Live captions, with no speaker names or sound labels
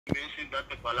You mentioned that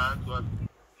the balance was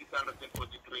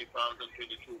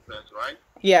 £643.22, right?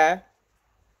 Yeah.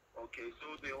 Okay, so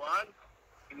there was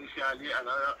initially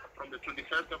another, from the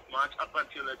 21st of March up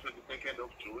until the 22nd of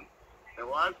June, there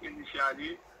was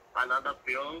initially another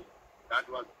bill that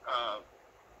was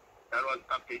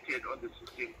updated on the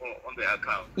system or on the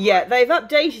account. Yeah, right? They've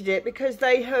updated it because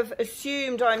they have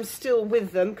assumed I'm still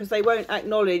with them because they won't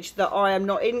acknowledge that I am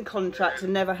not in contract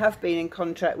and never have been in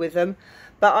contract with them.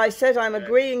 But I said I'm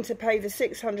agreeing to pay the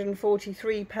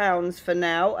 £643 for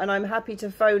now, and I'm happy to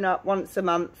phone up once a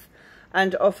month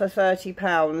and offer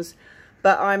 £30.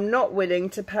 But I'm not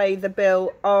willing to pay the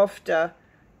bill after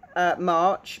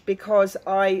March because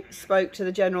I spoke to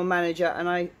the general manager and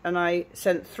I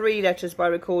sent 3 letters by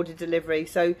recorded delivery.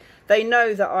 So they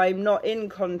know that I'm not in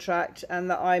contract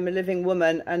and that I'm a living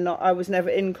woman and I was never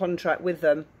in contract with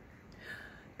them.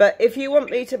 But if you want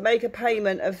me to make a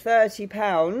payment of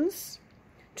 £30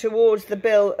 towards the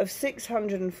bill of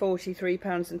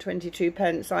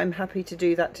 £643.22, I'm happy to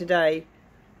do that today.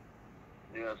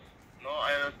 Yes. No,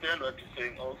 I understand what you're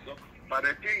saying also. But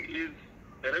the thing is,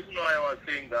 the reason why I was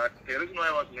saying that, the reason why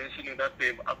I was mentioning that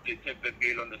they've updated the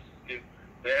bill on the system,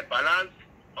 the balance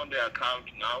on the account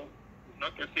now is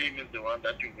not the same as the one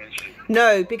that you mentioned.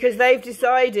 No, because they've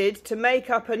decided to make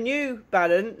up a new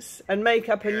balance and make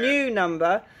up a new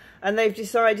number, and they've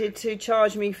decided to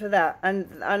charge me for that,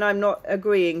 and I'm not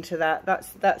agreeing to that.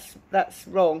 That's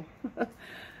wrong.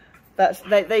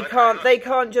 They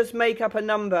can't just make up a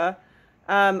number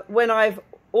when I've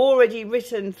already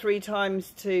written 3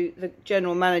 times to the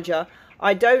general manager.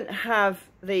 I don't have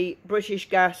the British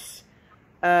Gas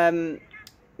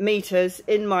meters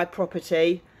in my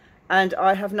property, and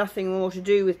I have nothing more to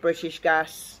do with British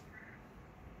Gas.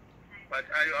 But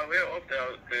are you aware of the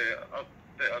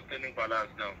outstanding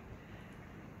balance now?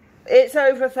 It's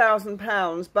over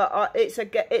 £1,000, but it's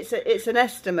an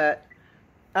estimate,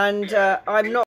 and I'm not.